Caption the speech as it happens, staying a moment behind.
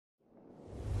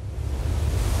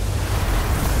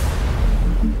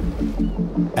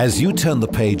As you turn the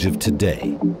page of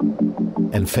today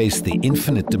and face the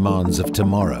infinite demands of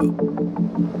tomorrow,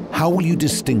 how will you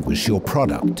distinguish your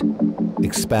product,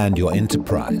 expand your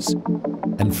enterprise,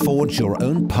 and forge your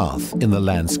own path in the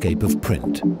landscape of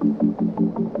print?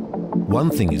 One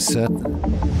thing is certain: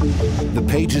 the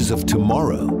pages of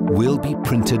tomorrow will be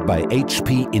printed by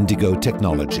HP Indigo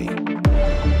technology.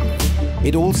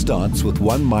 It all starts with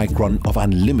 1 micron of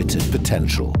unlimited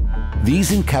potential.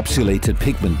 These encapsulated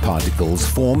pigment particles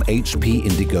form HP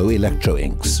Indigo electro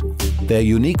inks. Their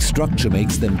unique structure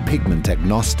makes them pigment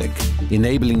agnostic,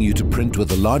 enabling you to print with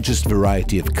the largest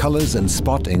variety of colors and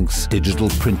spot inks digital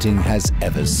printing has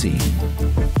ever seen.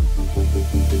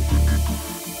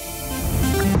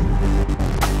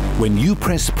 When you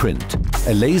press print,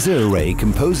 a laser array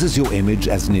composes your image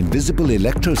as an invisible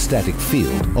electrostatic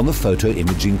field on the photo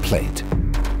imaging plate.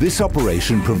 This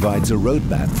operation provides a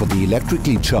roadmap for the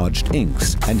electrically charged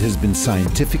inks and has been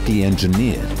scientifically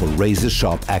engineered for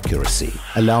razor-sharp accuracy,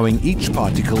 allowing each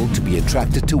particle to be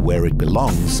attracted to where it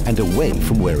belongs and away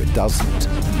from where it doesn't.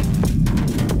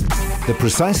 The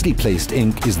precisely placed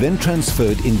ink is then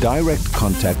transferred in direct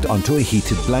contact onto a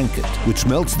heated blanket, which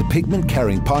melts the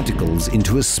pigment-carrying particles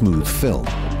into a smooth film.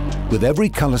 With every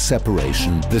color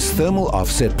separation, this thermal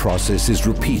offset process is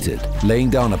repeated, laying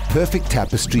down a perfect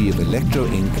tapestry of electro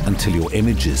ink until your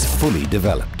image is fully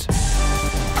developed.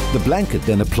 The blanket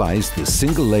then applies this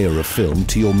single layer of film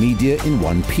to your media in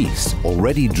one piece,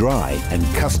 already dry and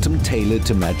custom tailored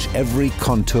to match every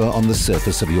contour on the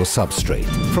surface of your substrate,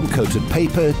 from coated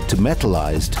paper to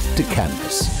metallized to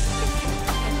canvas.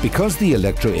 Because the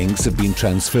electro inks have been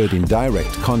transferred in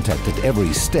direct contact at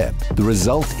every step, the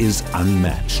result is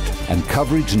unmatched, and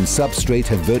coverage and substrate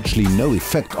have virtually no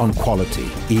effect on quality,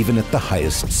 even at the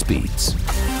highest speeds.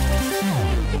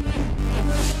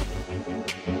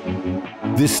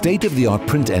 This state-of-the-art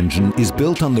print engine is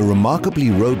built on the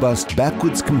remarkably robust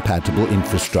backwards-compatible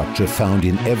infrastructure found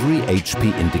in every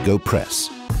HP Indigo press,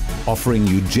 offering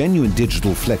you genuine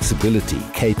digital flexibility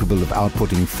capable of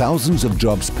outputting thousands of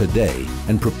jobs per day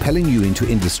and propelling you into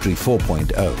Industry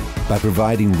 4.0 by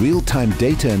providing real-time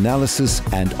data analysis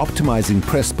and optimizing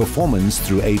press performance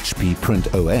through HP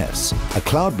Print OS, a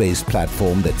cloud-based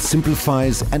platform that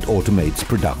simplifies and automates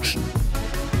production.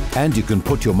 And you can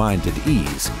put your mind at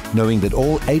ease, knowing that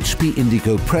all HP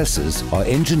Indigo presses are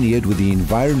engineered with the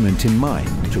environment in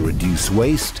mind to reduce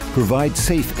waste, provide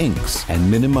safe inks,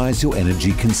 and minimize your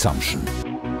energy consumption.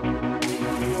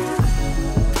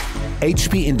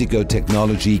 HP Indigo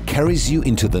technology carries you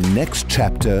into the next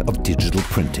chapter of digital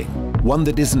printing, one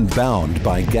that isn't bound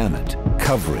by gamut,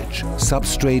 coverage,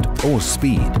 substrate, or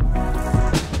speed.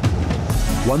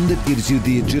 One that gives you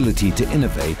the agility to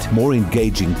innovate more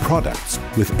engaging products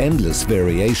with endless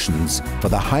variations for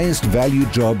the highest value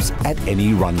jobs at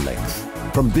any run length.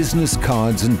 From business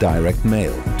cards and direct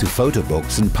mail, to photo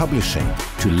books and publishing,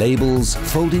 to labels,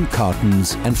 folding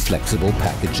cartons and flexible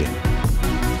packaging.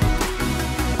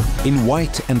 In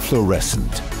white and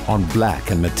fluorescent, on black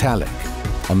and metallic,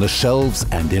 on the shelves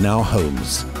and in our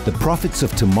homes, the profits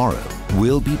of tomorrow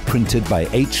will be printed by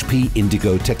HP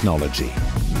Indigo technology.